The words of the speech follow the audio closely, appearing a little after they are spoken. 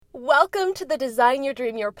Welcome to the Design Your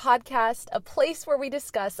Dream Your podcast, a place where we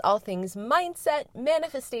discuss all things mindset,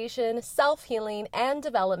 manifestation, self-healing, and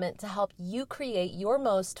development to help you create your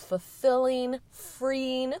most fulfilling,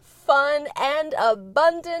 freeing, fun, and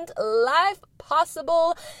abundant life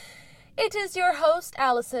possible. It is your host,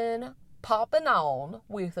 Allison, popping on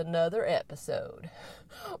with another episode.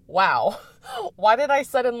 Wow, why did I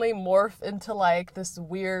suddenly morph into like this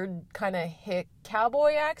weird kind of hick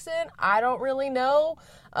cowboy accent? I don't really know.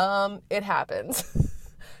 It happens.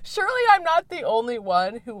 Surely I'm not the only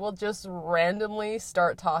one who will just randomly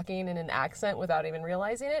start talking in an accent without even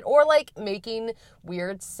realizing it, or like making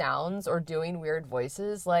weird sounds or doing weird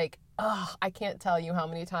voices. Like, I can't tell you how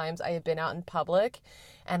many times I have been out in public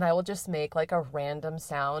and I will just make like a random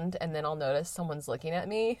sound and then I'll notice someone's looking at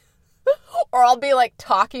me. Or I'll be like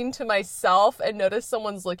talking to myself and notice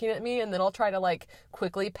someone's looking at me, and then I'll try to like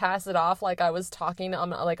quickly pass it off like I was talking on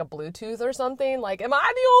like a Bluetooth or something. Like, am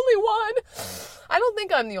I the only one? I don't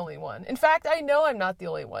think I'm the only one. In fact, I know I'm not the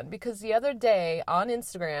only one, because the other day on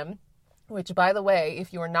Instagram, which by the way,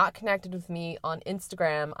 if you are not connected with me on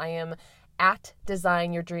Instagram, I am at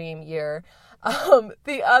Design Your Dream Year.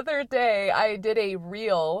 The other day I did a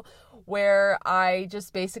reel where I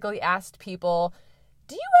just basically asked people,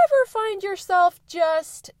 do you ever find yourself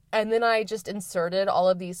just, and then I just inserted all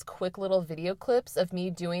of these quick little video clips of me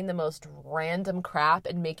doing the most random crap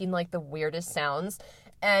and making like the weirdest sounds.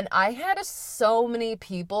 And I had so many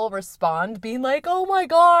people respond being like, oh my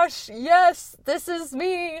gosh, yes, this is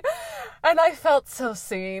me. And I felt so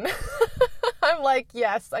seen. I'm like,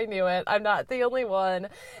 yes, I knew it. I'm not the only one.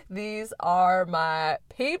 These are my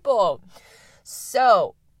people.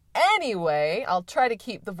 So, anyway, I'll try to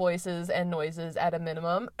keep the voices and noises at a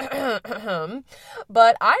minimum.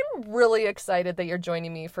 But I'm really excited that you're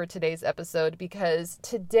joining me for today's episode, because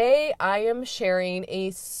today I am sharing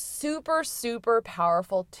a super, super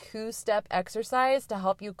powerful 2-step exercise to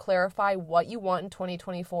help you clarify what you want in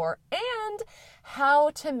 2024 and how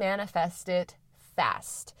to manifest it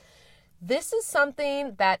fast. This is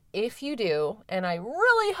something that if you do, and I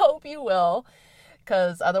really hope you will,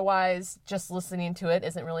 because otherwise just listening to it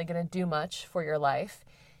isn't really going to do much for your life.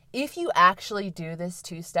 If you actually do this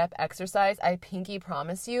 2-step exercise, I pinky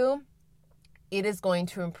promise you, it is going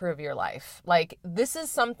to improve your life. Like, this is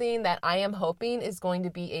something that I am hoping is going to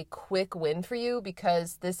be a quick win for you,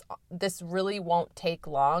 because this really won't take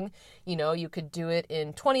long. You know, you could do it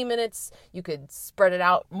in 20 minutes. You could spread it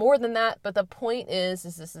out more than that. But the point is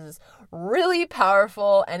this is really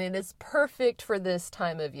powerful, and it is perfect for this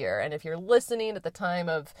time of year. And if you're listening at the time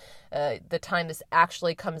this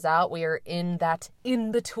actually comes out, we are in that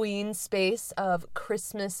in-between space of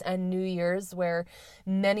Christmas and New Year's, where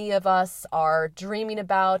many of us are dreaming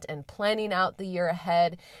about and planning out the year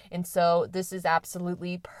ahead. And so this is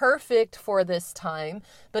absolutely perfect for this time.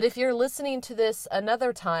 But if you're listening to this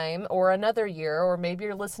another time or another year, or maybe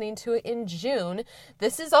you're listening to it in June,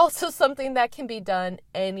 this is also something that can be done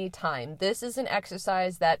anytime. This is an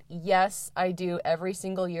exercise that, yes, I do every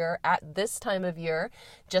single year at this time of year,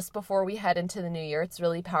 just before we head into the new year. It's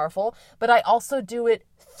really powerful. But I also do it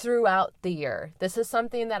throughout the year. This is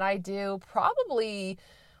something that I do probably,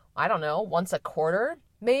 I don't know, once a quarter,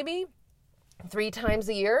 maybe 3 times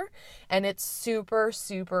a year. And it's super,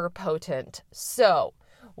 super potent. So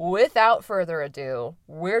without further ado,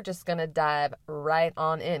 we're just going to dive right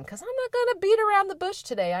on in, because I'm not going to beat around the bush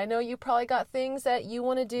today. I know you probably got things that you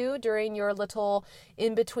want to do during your little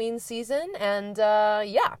in-between season. And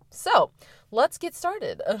yeah, so let's get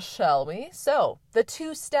started, shall we? So the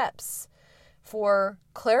 2 steps for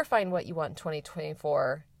clarifying what you want in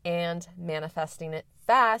 2024 and manifesting it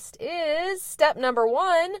fast is step number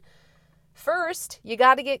 1. First, you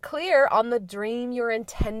got to get clear on the dream you're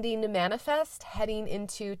intending to manifest heading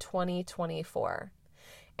into 2024.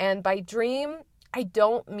 And by dream, I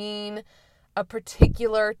don't mean a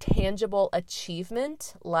particular tangible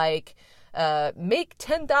achievement like make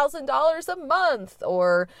 $10,000 a month,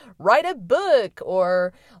 or write a book,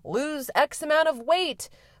 or lose X amount of weight,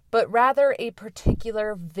 but rather a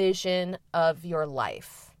particular vision of your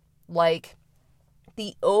life. Like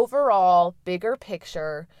the overall bigger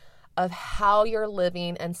picture of how you're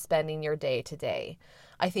living and spending your day to day.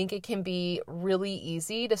 I think it can be really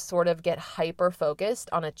easy to sort of get hyper-focused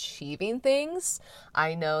on achieving things.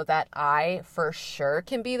 I know that I for sure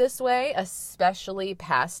can be this way, especially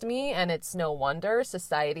past me, and it's no wonder.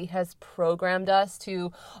 Society has programmed us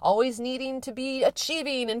to always needing to be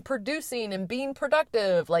achieving and producing and being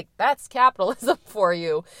productive. Like, that's capitalism for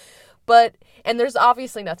you. And there's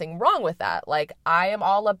obviously nothing wrong with that. Like, I am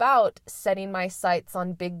all about setting my sights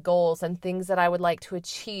on big goals and things that I would like to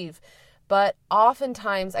achieve. But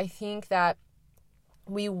oftentimes I think that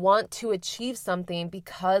we want to achieve something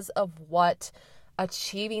because of what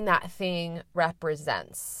achieving that thing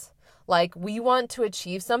represents. Like, we want to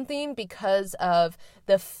achieve something because of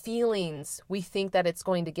the feelings we think that it's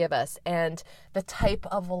going to give us and the type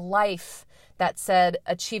of life that said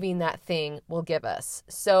achieving that thing will give us.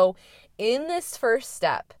 So in this first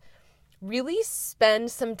step, really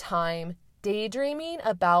spend some time daydreaming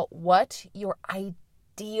about what your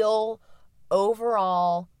ideal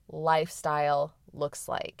overall lifestyle looks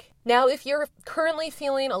like. Now, if you're currently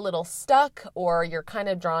feeling a little stuck or you're kind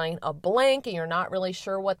of drawing a blank and you're not really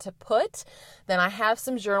sure what to put, then I have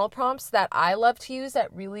some journal prompts that I love to use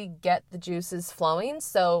that really get the juices flowing.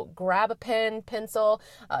 So grab a pen, pencil.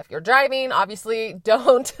 If you're driving, obviously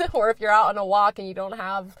don't, or if you're out on a walk and you don't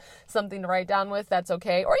have something to write down with, that's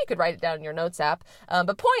okay. Or you could write it down in your notes app.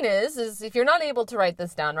 But point is if you're not able to write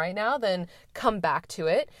this down right now, then come back to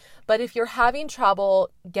it. But if you're having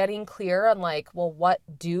trouble getting clear on like, well, what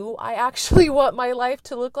do I actually want my life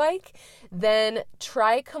to look like? Then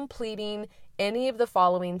try completing any of the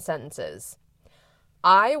following sentences.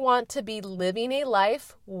 I want to be living a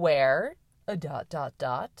life where ...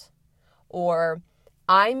 or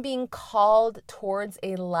I'm being called towards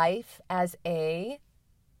a life as a ...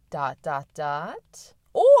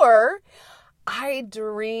 or I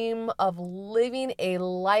dream of living a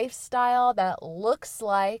lifestyle that looks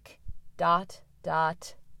like ...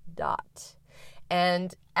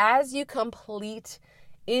 And as you complete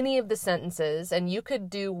any of the sentences, and you could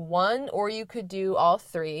do one or you could do all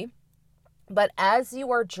three, but as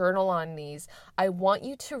you are journaling these, I want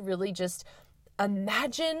you to really just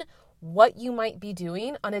imagine what you might be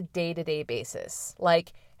doing on a day-to-day basis.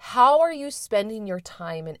 Like, how are you spending your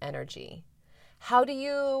time and energy? How do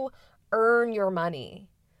you earn your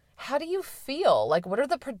money? How do you feel? Like, what are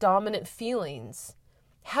the predominant feelings?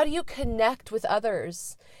 How do you connect with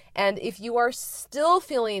others? And if you are still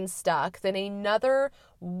feeling stuck, then another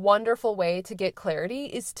wonderful way to get clarity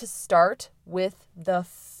is to start with the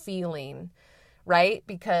feeling, right?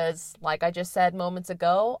 Because like I just said moments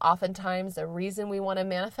ago, oftentimes the reason we want to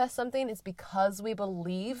manifest something is because we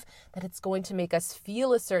believe that it's going to make us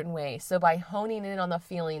feel a certain way. So by honing in on the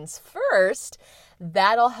feelings first,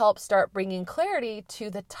 that'll help start bringing clarity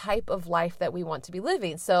to the type of life that we want to be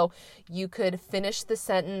living. So you could finish the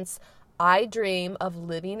sentence, I dream of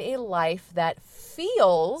living a life that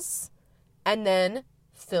feels, and then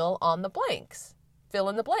fill in the blanks.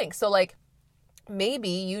 So like, maybe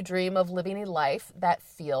you dream of living a life that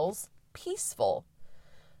feels peaceful.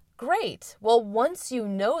 Great. Well, once you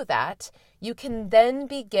know that, you can then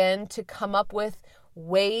begin to come up with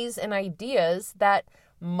ways and ideas that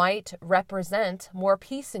might represent more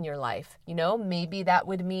peace in your life. You know, maybe that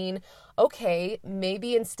would mean, okay,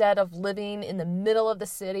 maybe instead of living in the middle of the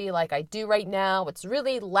city like I do right now, it's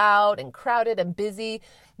really loud and crowded and busy,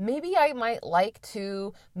 maybe I might like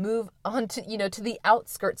to move on to, to the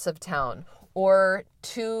outskirts of town or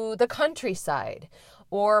to the countryside.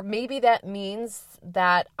 Or maybe that means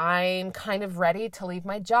that I'm kind of ready to leave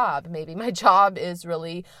my job. Maybe my job is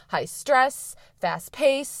really high stress, fast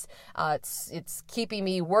pace. It's keeping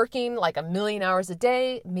me working like 1,000,000 hours a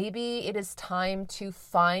day. Maybe it is time to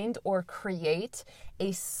find or create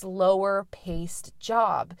a slower paced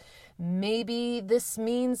job. Maybe this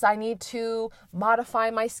means I need to modify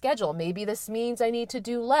my schedule. Maybe this means I need to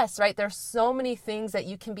do less, right? There's so many things that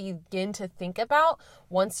you can begin to think about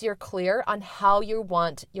once you're clear on how you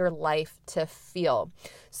want your life to feel.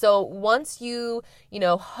 So once you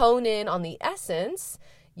hone in on the essence,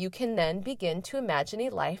 you can then begin to imagine a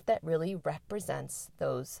life that really represents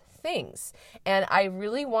those things. And I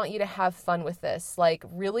really want you to have fun with this. Like,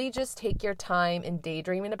 really just take your time in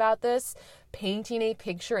daydreaming about this, painting a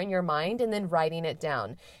picture in your mind, and then writing it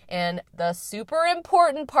down. And the super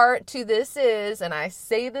important part to this is, and I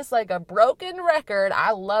say this like a broken record,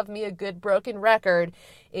 I love me a good broken record,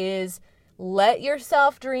 is let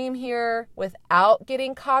yourself dream here without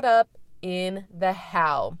getting caught up in the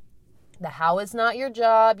how. The how is not your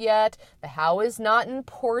job yet. The how is not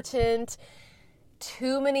important.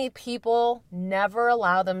 Too many people never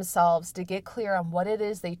allow themselves to get clear on what it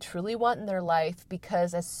is they truly want in their life,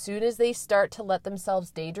 because as soon as they start to let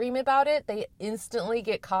themselves daydream about it, they instantly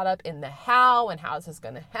get caught up in the how, and how is this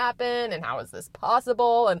going to happen, and how is this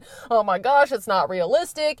possible, and oh my gosh, it's not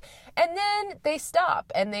realistic. And then they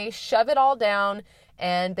stop and they shove it all down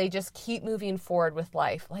and they just keep moving forward with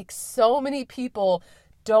life. Like, so many people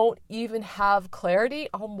don't even have clarity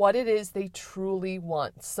on what it is they truly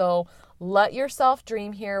want. So let yourself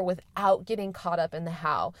dream here without getting caught up in the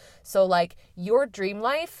how. So like, your dream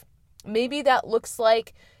life, maybe that looks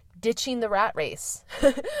like ditching the rat race,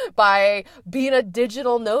 by being a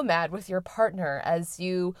digital nomad with your partner as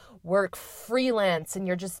you work freelance and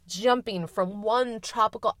you're just jumping from one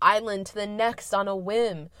tropical island to the next on a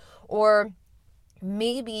whim. Or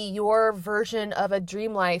maybe your version of a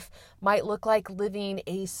dream life might look like living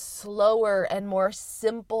a slower and more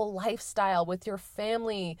simple lifestyle with your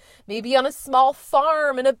family, maybe on a small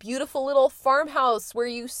farm in a beautiful little farmhouse where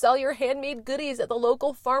you sell your handmade goodies at the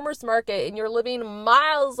local farmer's market and you're living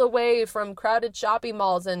miles away from crowded shopping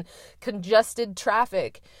malls and congested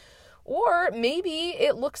traffic. Or maybe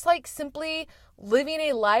it looks like simply living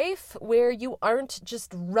a life where you aren't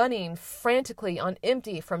just running frantically on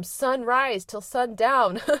empty from sunrise till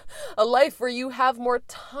sundown. A life where you have more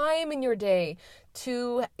time in your day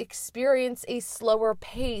to experience a slower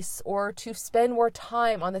pace or to spend more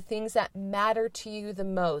time on the things that matter to you the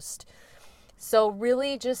most. So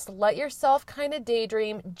really just let yourself kind of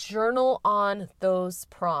daydream, journal on those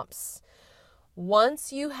prompts.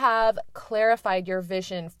 Once you have clarified your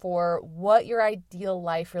vision for what your ideal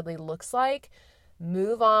life really looks like,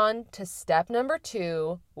 move on to step number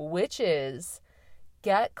 2, which is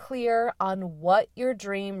get clear on what your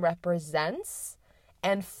dream represents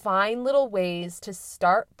and find little ways to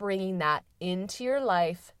start bringing that into your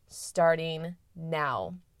life starting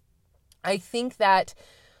now. I think that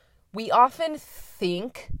we often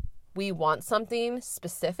think we want something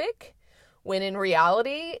specific, when in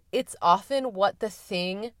reality, it's often what the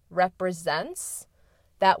thing represents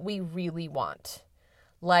that we really want.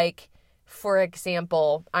 Like, for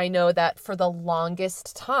example, I know that for the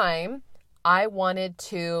longest time, I wanted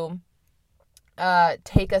to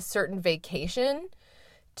take a certain vacation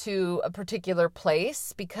to a particular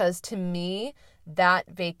place because to me, that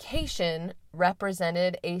vacation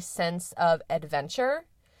represented a sense of adventure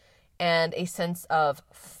and a sense of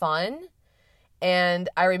fun. And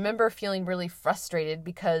I remember feeling really frustrated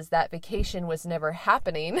because that vacation was never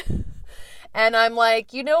happening. And I'm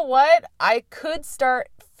like, you know what? I could start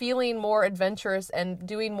feeling more adventurous and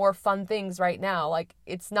doing more fun things right now. Like,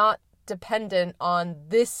 it's not dependent on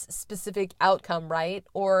this specific outcome, right?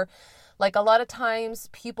 Or like a lot of times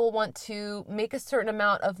people want to make a certain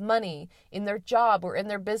amount of money in their job or in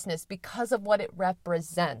their business because of what it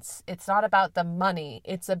represents. It's not about the money.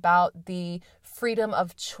 It's about the freedom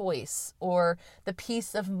of choice or the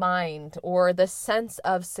peace of mind or the sense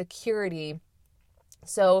of security.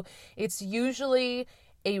 So it's usually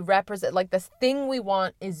the thing we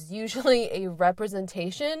want is usually a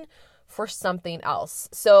representation for something else.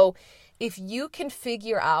 So if you can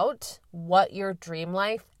figure out what your dream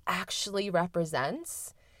life actually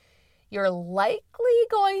represents, you're likely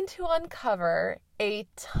going to uncover a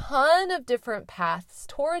ton of different paths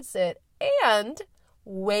towards it and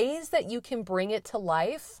ways that you can bring it to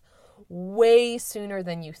life way sooner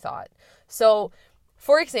than you thought. So,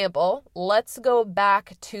 for example, let's go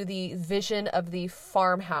back to the vision of the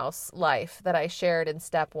farmhouse life that I shared in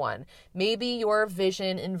step 1. Maybe your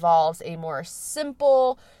vision involves a more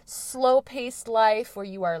simple, slow-paced life where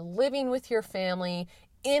you are living with your family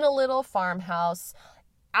in a little farmhouse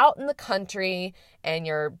out in the country and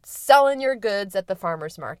you're selling your goods at the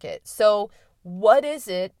farmer's market. So what is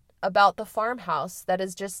it about the farmhouse that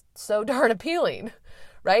is just so darn appealing,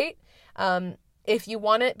 right? If you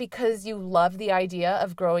want it because you love the idea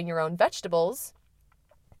of growing your own vegetables,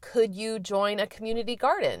 could you join a community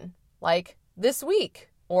garden like this week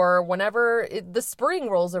or whenever the spring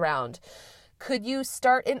rolls around? Could you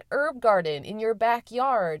start an herb garden in your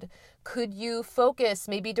backyard? Could you focus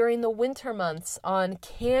maybe during the winter months on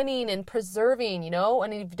canning and preserving,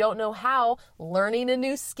 and if you don't know how, learning a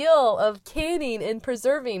new skill of canning and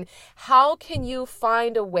preserving? How can you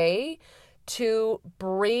find a way to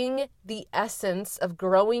bring the essence of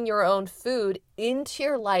growing your own food into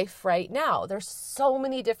your life right now? There's so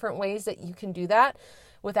many different ways that you can do that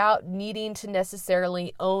without needing to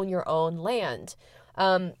necessarily own your own land.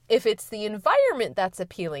 If it's the environment that's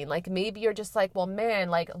appealing, like maybe you're just like, well, man,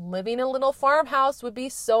 like living in a little farmhouse would be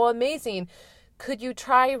so amazing. Could you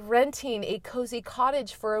try renting a cozy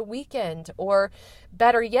cottage for a weekend? Or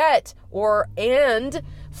better yet, and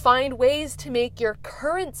find ways to make your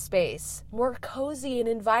current space more cozy and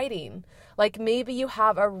inviting. Like maybe you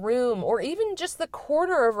have a room or even just the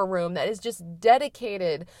corner of a room that is just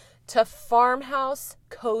dedicated to farmhouse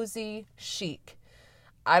cozy chic.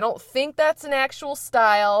 I don't think that's an actual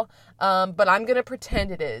style, but I'm going to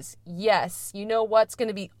pretend it is. Yes, you know what's going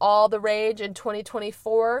to be all the rage in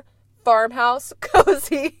 2024? Farmhouse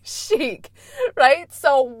cozy chic, right?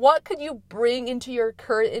 So what could you bring into your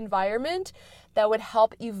current environment that would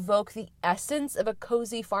help evoke the essence of a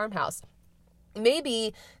cozy farmhouse?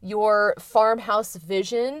 Maybe your farmhouse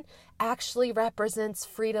vision actually represents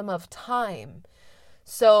freedom of time.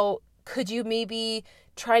 So could you maybe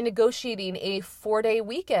try negotiating a 4-day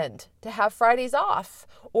weekend to have Fridays off?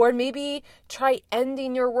 Or maybe try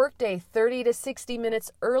ending your workday 30 to 60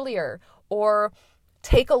 minutes earlier, or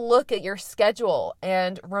take a look at your schedule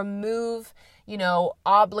and remove,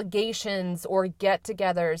 obligations or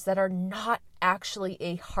get-togethers that are not actually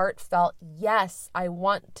a heartfelt, yes, I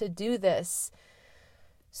want to do this.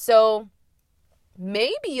 So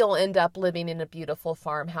maybe you'll end up living in a beautiful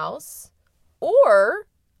farmhouse, or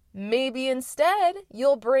maybe instead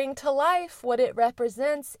you'll bring to life what it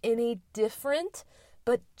represents in a different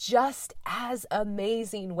but just as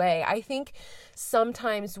amazing way. I think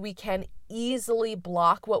sometimes we can easily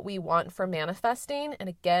block what we want from manifesting. And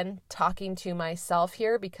again, talking to myself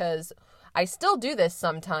here because I still do this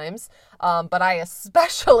sometimes, but I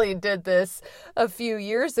especially did this a few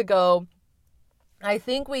years ago. I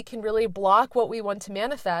think we can really block what we want to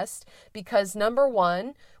manifest because, number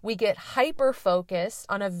one, we get hyper-focused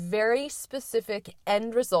on a very specific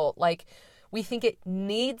end result. Like, we think it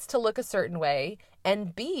needs to look a certain way.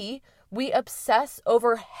 And B, we obsess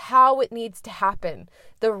over how it needs to happen,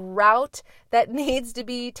 the route that needs to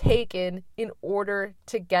be taken in order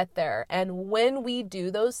to get there. And when we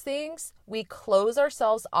do those things, we close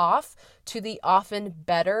ourselves off to the often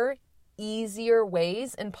better, easier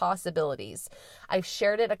ways and possibilities. I've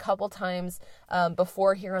shared it a couple times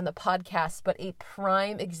before here on the podcast, but a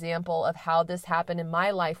prime example of how this happened in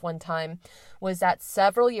my life one time was that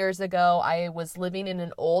several years ago, I was living in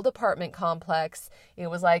an old apartment complex. It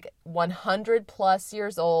was like 100 plus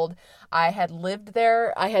years old. I had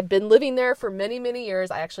been living there for many, many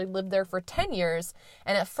years. I actually lived there for 10 years.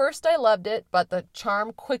 And at first I loved it, but the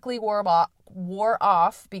charm quickly wore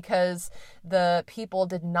off because the people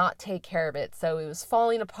did not take care of it. So it was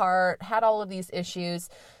falling apart, had all of these issues.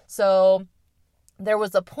 So there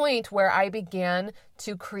was a point where I began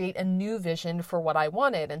to create a new vision for what I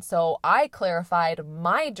wanted. And so I clarified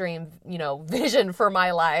my dream, vision for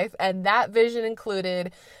my life. And that vision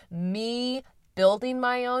included me building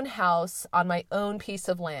my own house on my own piece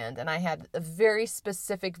of land. And I had a very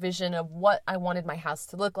specific vision of what I wanted my house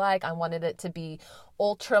to look like. I wanted it to be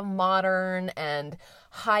ultra modern and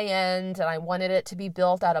high end, and I wanted it to be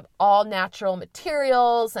built out of all natural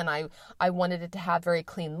materials. And I wanted it to have very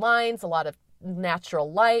clean lines, a lot of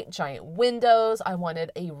natural light, giant windows. I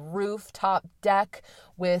wanted a rooftop deck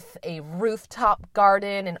with a rooftop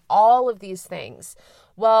garden and all of these things.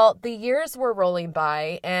 Well, the years were rolling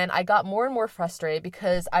by and I got more and more frustrated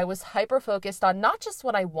because I was hyper-focused on not just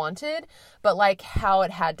what I wanted, but like how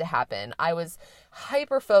it had to happen. I was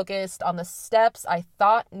hyper-focused on the steps I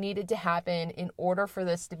thought needed to happen in order for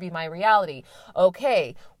this to be my reality.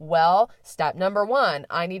 Okay, well, step number 1,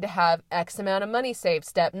 I need to have X amount of money saved.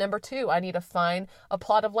 Step number 2, I need to find a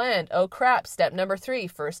plot of land. Oh crap. Step number 3,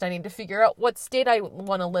 first I need to figure out what state I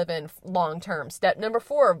want to live in long term. Step number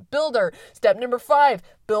 4, builder. Step number 5,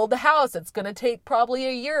 build the house. It's going to take probably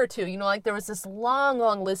a year or two. There was this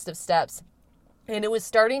long list of steps. And it was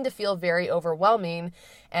starting to feel very overwhelming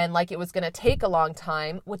and like it was going to take a long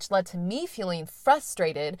time, which led to me feeling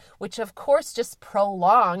frustrated, which of course just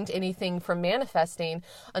prolonged anything from manifesting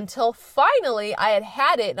until finally I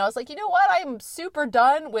had it. And I was like, you know what? I'm super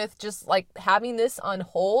done with just like having this on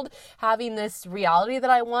hold, having this reality that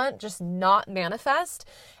I want just not manifest.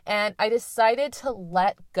 And I decided to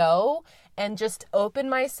let go and just open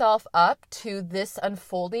myself up to this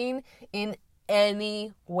unfolding in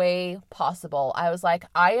any way possible. I was like,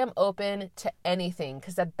 I am open to anything,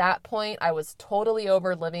 because at that point I was totally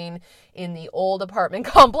over living in the old apartment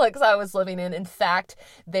complex I was living in. In fact,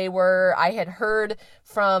 I had heard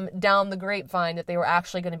from down the grapevine that they were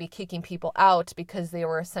actually going to be kicking people out because they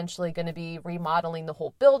were essentially going to be remodeling the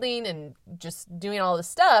whole building and just doing all this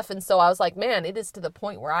stuff. And so I was like, man, it is to the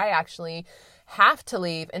point where I actually have to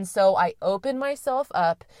leave. And so I opened myself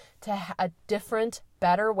up to a different,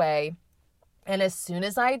 better way. And as soon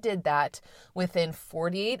as I did that, within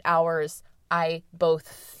 48 hours, I both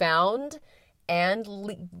found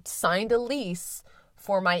and signed a lease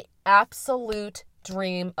for my absolute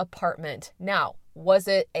dream apartment. Now, was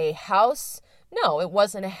it a house? No, it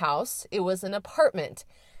wasn't a house. It was an apartment.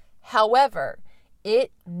 However,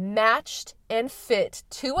 it matched and fit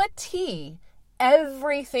to a T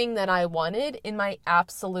everything that I wanted in my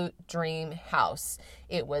absolute dream house.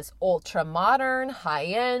 It was ultra modern,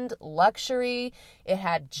 high-end, luxury. It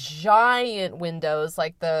had giant windows,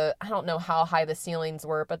 like I don't know how high the ceilings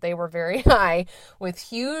were, but they were very high with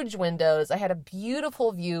huge windows. I had a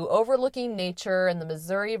beautiful view overlooking nature and the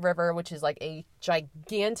Missouri River, which is like a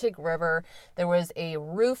gigantic river. There was a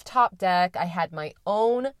rooftop deck. I had my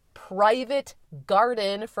own private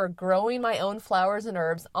garden for growing my own flowers and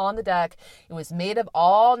herbs on the deck. It was made of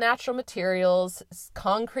all natural materials,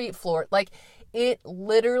 concrete floor. Like, it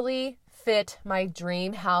literally fit my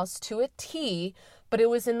dream house to a T, but it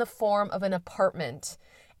was in the form of an apartment.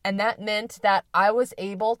 And that meant that I was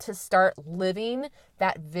able to start living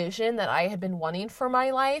that vision that I had been wanting for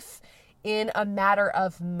my life in a matter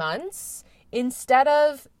of months instead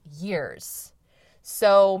of years.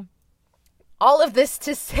 So all of this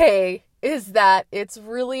to say is that it's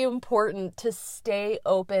really important to stay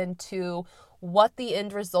open to what the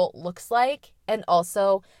end result looks like and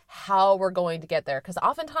also how we're going to get there. Because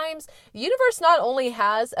oftentimes the universe not only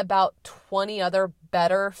has about 20 other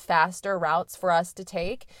better, faster routes for us to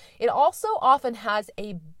take, it also often has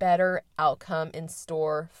a better outcome in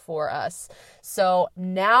store for us. So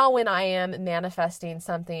now when I am manifesting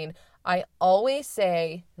something, I always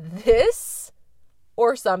say this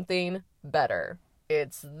or something better.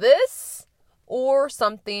 It's this or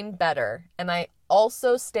something better. And I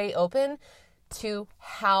also stay open to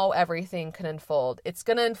how everything can unfold. It's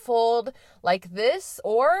going to unfold like this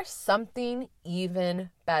or something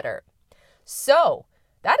even better. So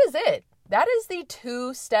that is it. That is the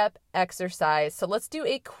 2-step exercise. So let's do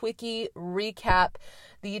a quickie recap.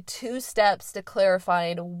 The 2 steps to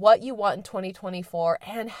clarifying what you want in 2024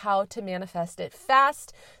 and how to manifest it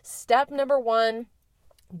fast. Step number 1,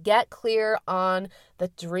 get clear on the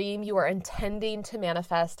dream you are intending to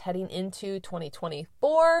manifest heading into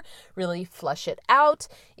 2024. Really flesh it out.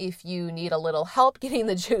 If you need a little help getting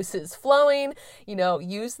the juices flowing,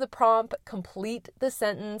 use the prompt, complete the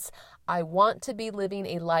sentence. I want to be living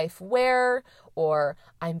a life where, or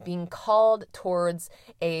I'm being called towards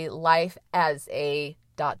a life as a ...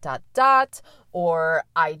 or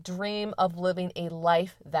I dream of living a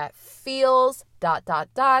life that feels ...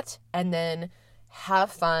 and then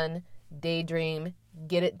have fun, daydream,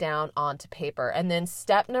 get it down onto paper. And then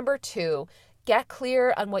step number 2, get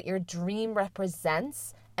clear on what your dream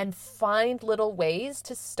represents and find little ways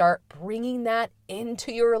to start bringing that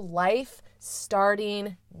into your life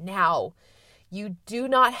starting now. You do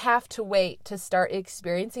not have to wait to start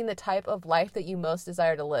experiencing the type of life that you most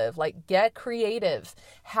desire to live. Like, get creative,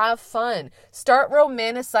 have fun, start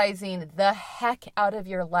romanticizing the heck out of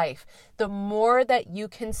your life. The more that you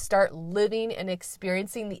can start living and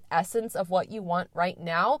experiencing the essence of what you want right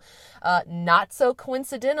now, not so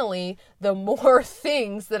coincidentally, the more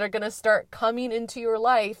things that are going to start coming into your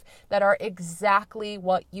life that are exactly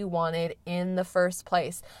what you wanted in the first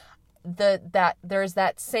place. There's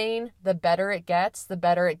that saying, the better it gets,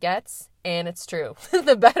 and it's true.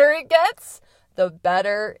 The better it gets, the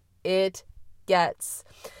better it gets.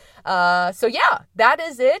 So yeah, that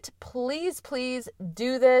is it. Please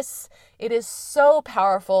do this. It is so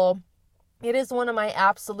powerful. It is one of my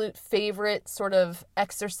absolute favorite sort of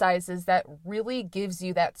exercises that really gives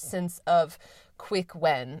you that sense of quick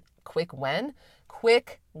win.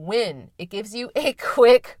 It gives you a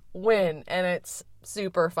quick win, and it's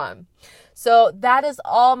super fun. So that is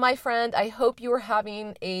all, my friend. I hope you are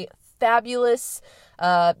having a fabulous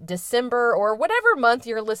December or whatever month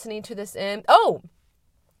you're listening to this in. Oh,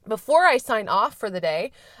 before I sign off for the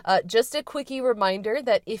day, just a quickie reminder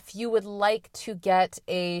that if you would like to get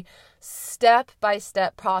a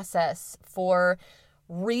step-by-step process for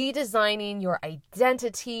redesigning your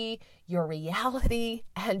identity, your reality,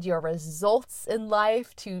 and your results in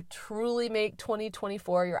life to truly make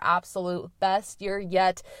 2024 your absolute best year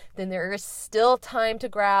yet, then there is still time to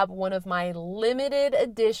grab one of my limited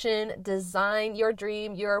edition Design Your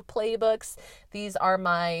Dream, Your Playbooks. These are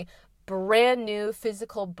my brand new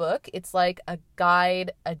physical book. It's like a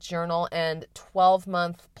guide, a journal, and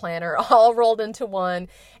 12-month planner all rolled into one.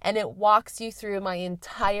 And it walks you through my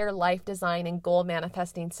entire life design and goal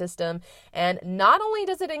manifesting system. And not only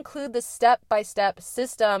does it include the step-by-step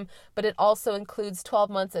system, but it also includes 12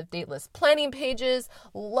 months of dateless planning pages,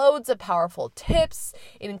 loads of powerful tips.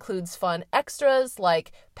 It includes fun extras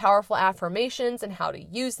like powerful affirmations and how to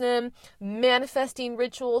use them, manifesting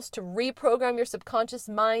rituals to reprogram your subconscious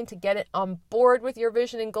mind to get it on board with your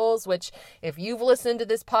vision and goals, which if you've listened to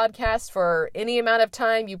this podcast for any amount of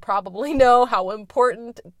time, you probably know how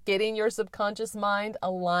important getting your subconscious mind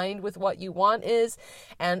aligned with what you want is,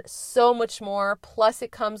 and so much more. Plus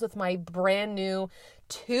it comes with my brand new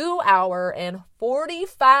 2-hour and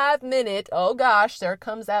 45-minute, oh gosh, there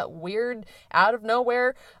comes that weird out of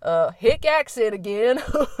nowhere hick accent again.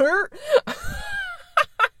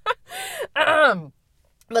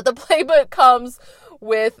 But the playbook comes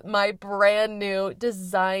with my brand new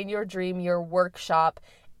Design Your Dream Year workshop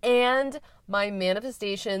and my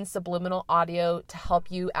manifestation subliminal audio to help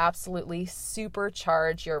you absolutely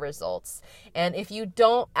supercharge your results. And if you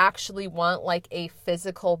don't actually want like a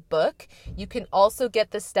physical book, you can also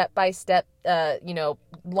get the step-by-step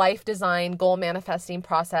life design goal manifesting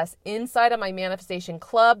process inside of my manifestation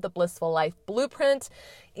club, the Blissful Life Blueprint.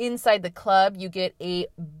 Inside the club, you get a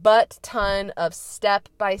butt ton of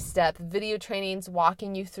step-by-step video trainings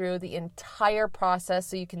walking you through the entire process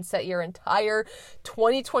so you can set your entire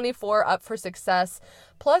 2024 up for success.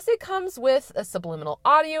 Plus, it comes with a subliminal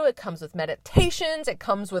audio, it comes with meditations, it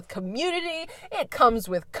comes with community, it comes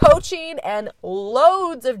with coaching, and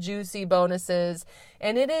loads of juicy bonuses.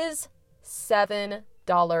 And it is $7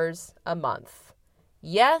 a month.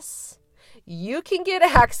 Yes, you can get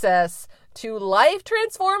access to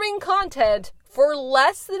life-transforming content for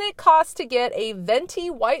less than it costs to get a venti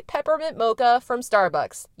white peppermint mocha from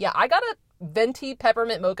Starbucks. Yeah, I got a venti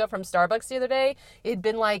peppermint mocha from Starbucks the other day. It'd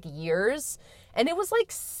been like years, and it was like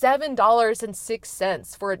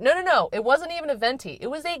 $7.06 for it. No, it wasn't even a venti. It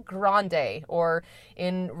was a grande, or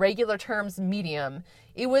in regular terms, medium.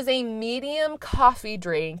 It was a medium coffee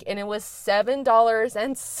drink, and it was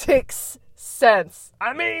 $7.06.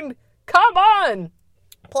 I mean, come on!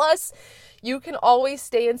 Plus, you can always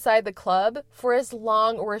stay inside the club for as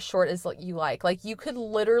long or as short as you like. Like, you could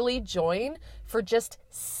literally join for just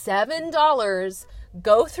 $7,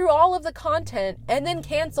 go through all of the content, and then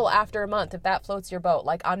cancel after a month if that floats your boat.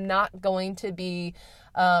 Like, I'm not going to be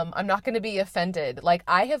offended. Like,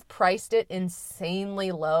 I have priced it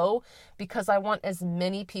insanely low because I want as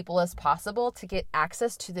many people as possible to get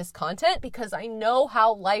access to this content, because I know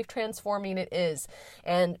how life transforming it is.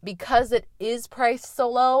 And because it is priced so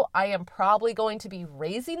low, I am probably going to be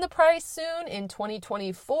raising the price soon in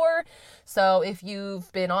 2024. So if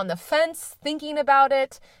you've been on the fence thinking about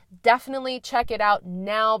it, definitely check it out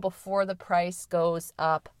now before the price goes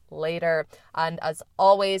up later. And as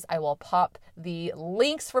always, I will pop the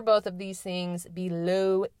links for both of these things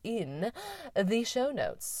below in the show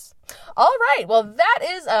notes. All right, well, that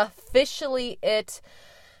is officially it.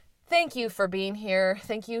 Thank you for being here.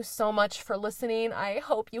 Thank you so much for listening. I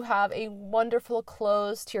hope you have a wonderful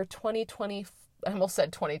close to your 2020. I almost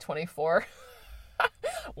said 2024.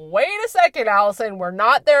 Wait a second, Allison. We're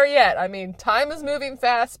not there yet. I mean, time is moving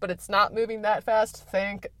fast, but it's not moving that fast.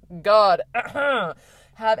 Thank God.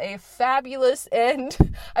 Have a fabulous end.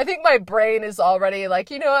 I think my brain is already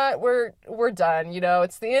like, you know what? We're done. You know,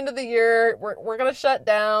 it's the end of the year. We're going to shut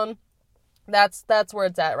down. That's where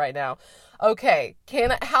it's at right now. Okay,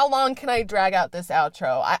 how long can I drag out this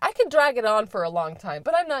outro? I can drag it on for a long time,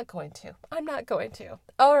 but I'm not going to.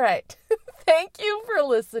 All right. Thank you for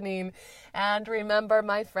listening. And remember,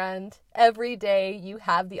 my friend, every day you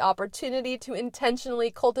have the opportunity to intentionally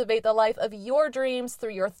cultivate the life of your dreams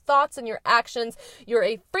through your thoughts and your actions. You're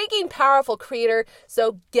a freaking powerful creator.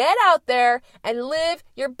 So get out there and live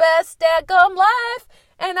your best dadgum life.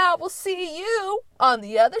 And I will see you on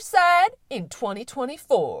the other side in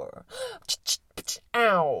 2024.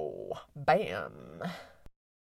 Ow. Bam.